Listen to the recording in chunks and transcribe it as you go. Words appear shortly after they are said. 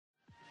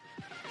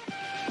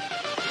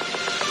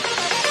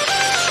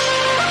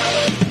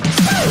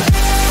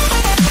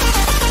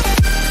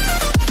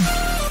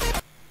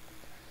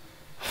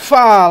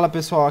Fala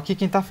pessoal, aqui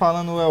quem tá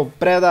falando é o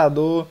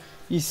Predador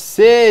e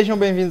sejam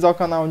bem-vindos ao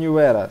canal New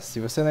Era. Se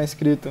você não é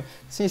inscrito,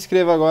 se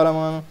inscreva agora,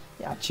 mano,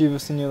 e ative o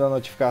sininho da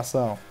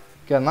notificação.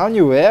 Canal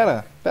New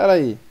Era? Pera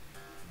aí,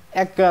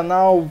 é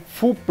canal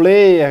full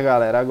player,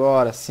 galera,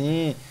 agora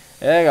sim.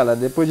 Galera,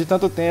 depois de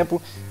tanto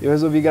tempo eu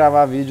resolvi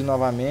gravar vídeo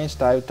novamente,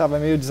 tá? Eu tava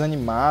meio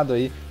desanimado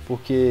aí,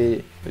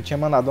 porque eu tinha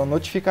mandado uma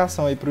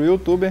notificação aí pro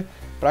YouTuber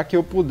para que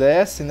eu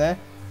pudesse, né,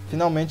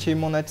 finalmente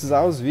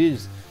monetizar os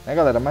vídeos, né,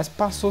 galera? Mas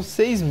passou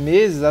 6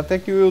 meses até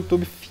que o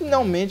YouTube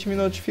finalmente me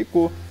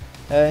notificou.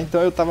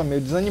 Então eu tava meio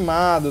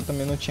desanimado, eu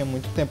também não tinha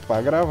muito tempo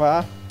para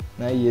gravar,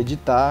 né, e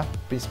editar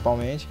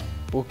principalmente,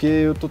 porque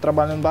eu tô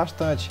trabalhando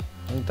bastante.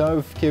 Então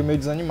eu fiquei meio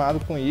desanimado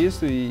com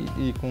isso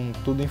e com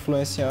tudo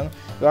influenciando,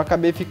 eu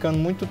acabei ficando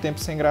muito tempo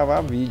sem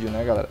gravar vídeo,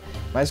 né, galera?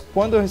 Mas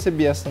quando eu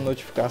recebi essa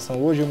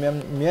notificação hoje, eu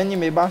me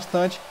animei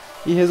bastante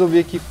e resolvi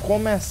aqui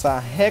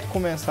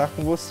recomeçar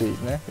com vocês,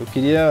 né? Eu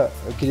queria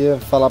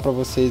falar para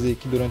vocês aí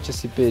que durante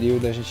esse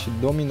período a gente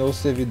dominou o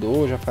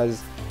servidor, já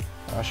faz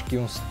acho que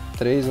uns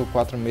 3 ou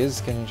 4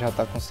 meses que a gente já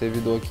tá com o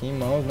servidor aqui em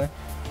mãos, né?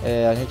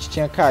 A gente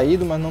tinha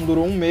caído, mas não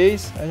durou um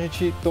mês, a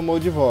gente tomou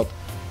de volta.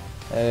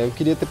 Eu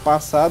queria ter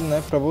passado,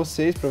 né, para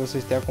vocês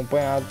terem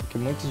acompanhado, porque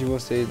muitos de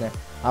vocês, né,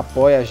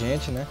 apoiam a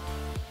gente, né,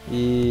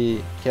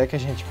 e quer que a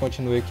gente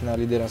continue aqui na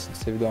liderança do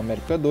servidor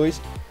América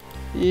 2.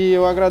 E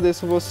eu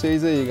agradeço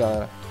vocês aí,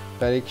 galera.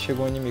 Espera aí que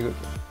chegou um inimigo aqui.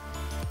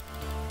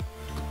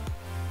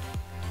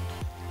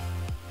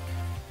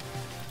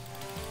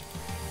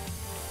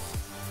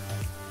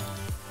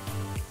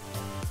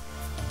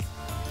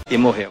 E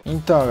morreu.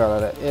 Então,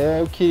 galera,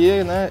 eu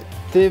queria, né,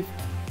 ter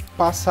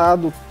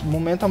passado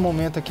momento a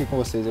momento aqui com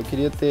vocês. Eu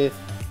queria ter,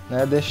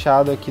 né,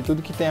 deixado aqui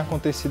tudo que tem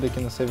acontecido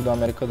aqui no servidor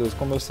América 2,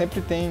 como eu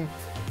sempre tenho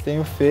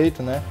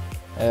feito, né?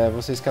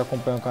 Vocês que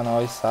acompanham o canal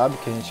aí sabem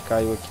que a gente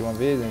caiu aqui uma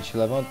vez, a gente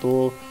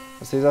levantou,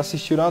 vocês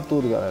assistiram a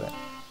tudo, galera.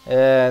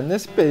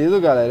 Nesse período,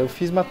 galera, eu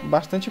fiz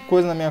bastante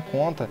coisa na minha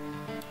conta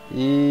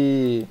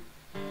e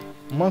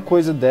uma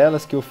coisa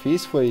delas que eu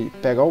fiz foi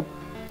pegar o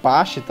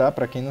Pache, tá?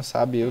 Pra quem não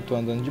sabe, eu tô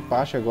andando de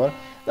Pache agora.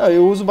 Não,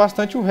 eu uso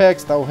bastante o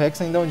Rex, tá? O Rex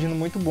ainda é um dino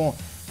muito bom.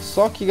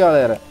 Só que,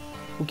 galera,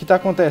 o que tá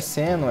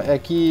acontecendo é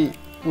que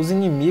os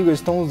inimigos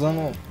estão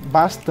usando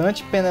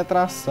bastante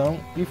penetração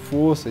e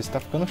força. Isso tá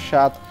ficando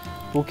chato,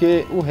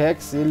 porque o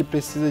Rex ele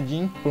precisa de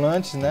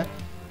implantes, né,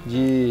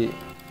 de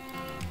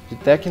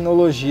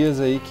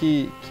tecnologias aí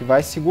que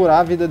vai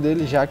segurar a vida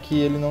dele, já que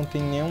ele não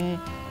tem nenhum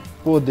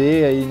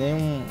poder aí,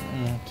 nenhum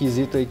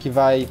quesito aí que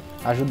vai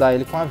ajudar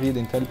ele com a vida.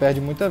 Então ele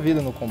perde muita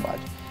vida no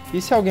combate.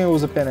 E se alguém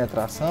usa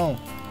penetração,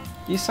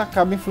 isso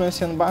acaba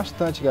influenciando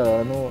bastante,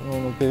 galera,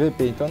 no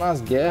PVP. Então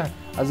nas guerras,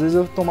 às vezes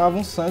eu tomava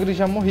um sangue e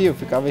já morria. Eu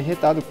ficava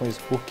irritado com isso,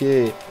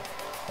 porque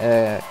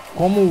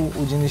como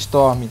o Dino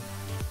Storm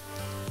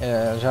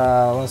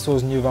já lançou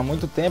os níveis há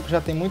muito tempo, já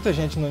tem muita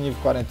gente no nível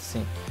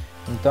 45.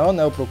 Então,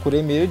 né, eu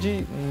procurei meio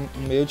de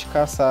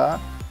caçar,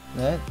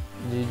 né,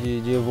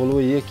 de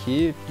evoluir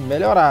aqui,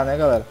 melhorar, né,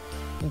 galera?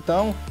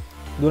 Então,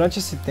 durante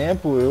esse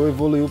tempo eu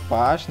evoluí o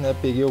Pache, né,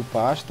 peguei o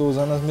Pache, estou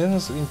usando as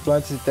mesmas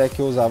implantes de tech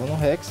que eu usava no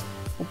Rex.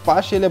 O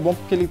Pache ele é bom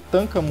porque ele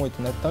tanca muito,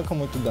 né? Tanca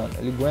muito dano,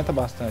 ele aguenta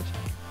bastante,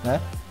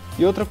 né?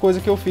 E outra coisa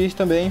que eu fiz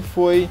também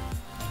foi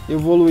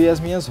evoluir as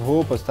minhas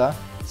roupas, tá?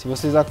 Se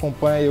vocês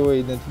acompanham eu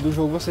aí dentro do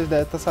jogo, vocês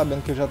devem estar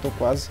sabendo que eu já tô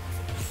quase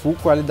full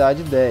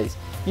qualidade 10.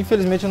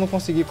 Infelizmente eu não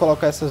consegui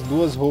colocar essas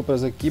duas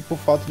roupas aqui por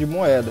falta de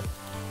moeda.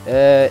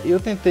 Eu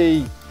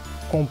tentei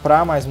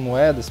comprar mais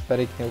moedas,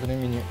 espera aí que tem outro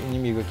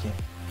inimigo aqui.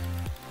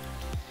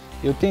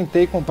 Eu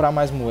tentei comprar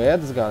mais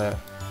moedas, galera.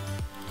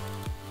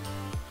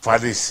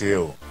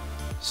 Faleceu.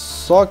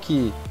 Só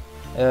que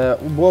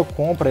o Boa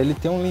Compra ele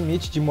tem um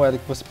limite de moeda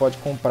que você pode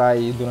comprar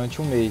aí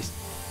durante um mês.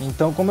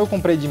 Então, como eu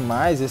comprei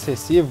demais,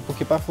 excessivo,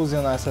 porque para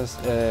fusionar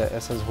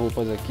essas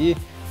roupas aqui,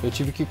 eu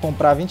tive que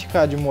comprar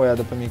 20k de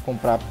moeda para mim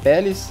comprar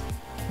peles,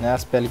 né,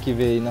 as peles que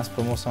veio nas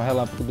promoções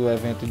relâmpago do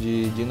evento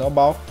de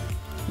Nobal.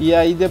 E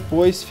aí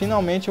depois,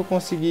 finalmente, eu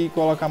consegui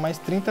colocar mais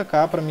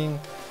 30k para mim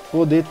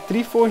poder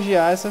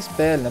triforgear essas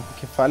peles, né,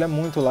 porque falha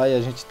muito lá e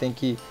a gente tem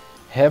que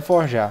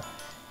reforjar.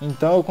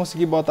 Então eu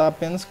consegui botar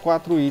apenas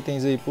 4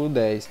 itens aí por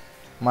 10.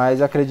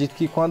 Mas acredito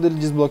que quando ele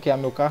desbloquear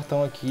meu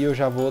cartão aqui, eu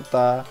já vou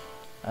estar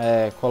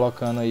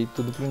colocando aí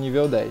tudo pro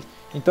nível 10.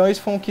 Então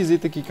esse foi um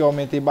quesito aqui que eu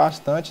aumentei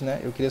bastante, né?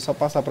 Eu queria só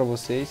passar para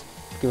vocês,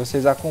 porque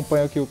vocês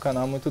acompanham aqui o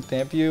canal há muito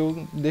tempo e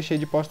eu deixei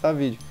de postar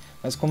vídeo.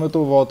 Mas como eu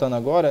tô voltando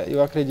agora,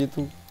 eu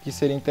acredito que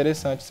seria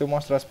interessante se eu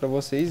mostrasse para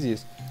vocês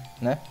isso,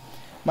 né?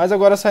 Mas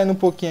agora saindo um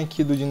pouquinho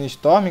aqui do Dino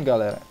Storm,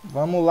 galera,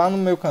 vamos lá no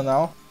meu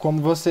canal.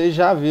 Como vocês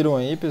já viram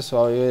aí,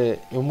 pessoal,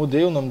 eu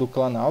mudei o nome do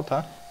canal,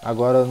 tá?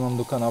 Agora o nome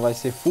do canal vai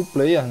ser Full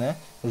Player, né?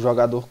 O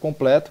jogador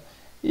completo.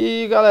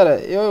 E galera,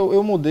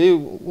 eu mudei,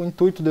 o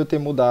intuito de eu ter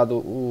mudado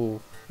o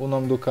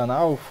nome do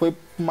canal foi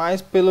mais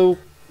pelo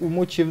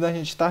motivo da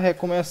gente estar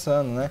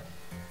recomeçando, né?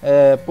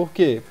 Por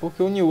quê?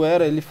 Porque o New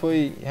Era, ele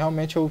foi,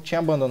 realmente eu tinha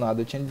abandonado,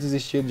 eu tinha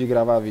desistido de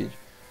gravar vídeo,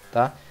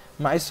 tá?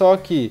 Mas só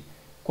que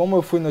como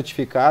eu fui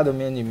notificado, eu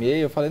me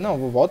animei, eu falei, não,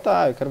 vou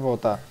voltar, eu quero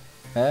voltar.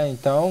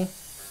 Então,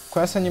 com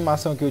essa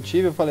animação que eu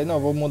tive, eu falei, não,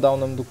 eu vou mudar o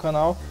nome do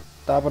canal,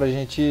 tá, pra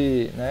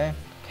gente, né,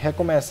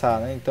 recomeçar,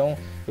 né? Então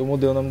eu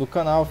mudei o nome do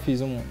canal,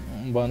 fiz um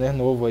banner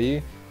novo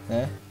aí,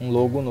 né, um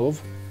logo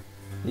novo,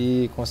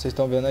 e como vocês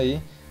estão vendo aí,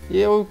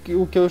 e o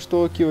que eu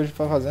estou aqui hoje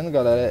fazendo,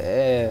 galera,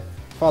 é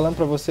falando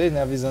pra vocês,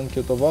 né, avisando que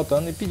eu tô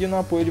voltando e pedindo o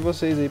apoio de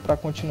vocês aí pra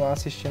continuar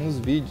assistindo os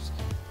vídeos,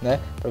 né,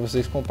 pra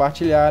vocês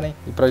compartilharem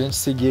e pra gente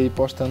seguir aí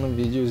postando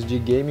vídeos de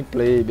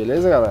gameplay,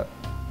 beleza, galera?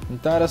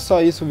 Então era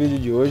só isso o vídeo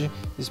de hoje,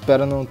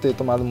 espero não ter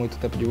tomado muito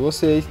tempo de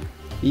vocês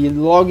e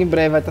logo em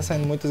breve vai estar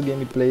saindo muitas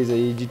gameplays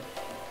aí de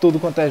tudo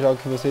quanto é jogo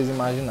que vocês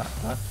imaginarem,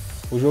 tá?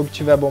 O jogo que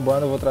estiver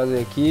bombando eu vou trazer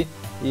aqui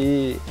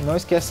e não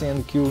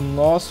esquecendo que o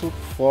nosso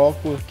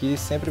foco aqui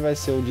sempre vai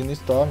ser o Dino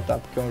Storm, tá?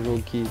 Porque é um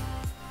jogo que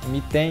me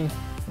tem,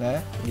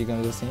 né,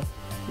 digamos assim,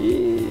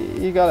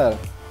 e galera,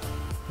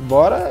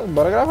 bora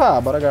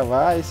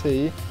gravar, é isso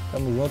aí,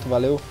 tamo junto,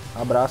 valeu,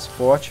 abraço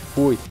forte,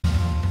 fui!